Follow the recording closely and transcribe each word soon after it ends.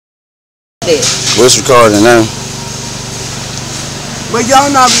What's recording now? But y'all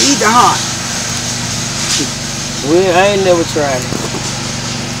know we eat the heart. I ain't never tried it.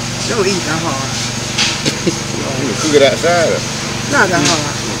 Don't eat the heart. You cook it outside? Not the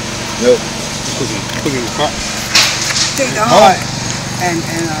heart. Nope. Cooking pot. Take the heart and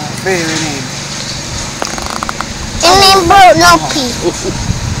bury it in. It ain't broke no pee.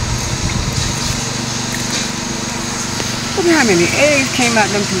 Look at how many eggs came out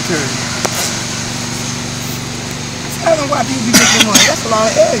them two turds. I don't know why people be making money. That's a lot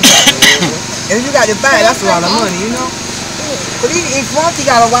of eggs. If you got to buy, that's a lot of money, you know? But if once you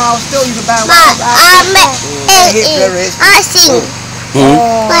got a wild store, you can buy one. I see.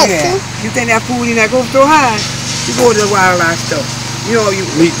 Oh, yeah. You think that food in that grocery store high? You go to the wildlife store. You know, you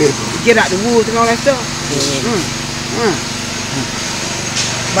get out the woods and all that stuff.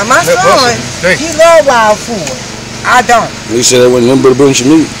 But my son, he love wild food. I don't. You said that wasn't nothing but a bunch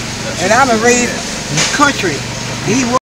of meat. And I'm raised country. He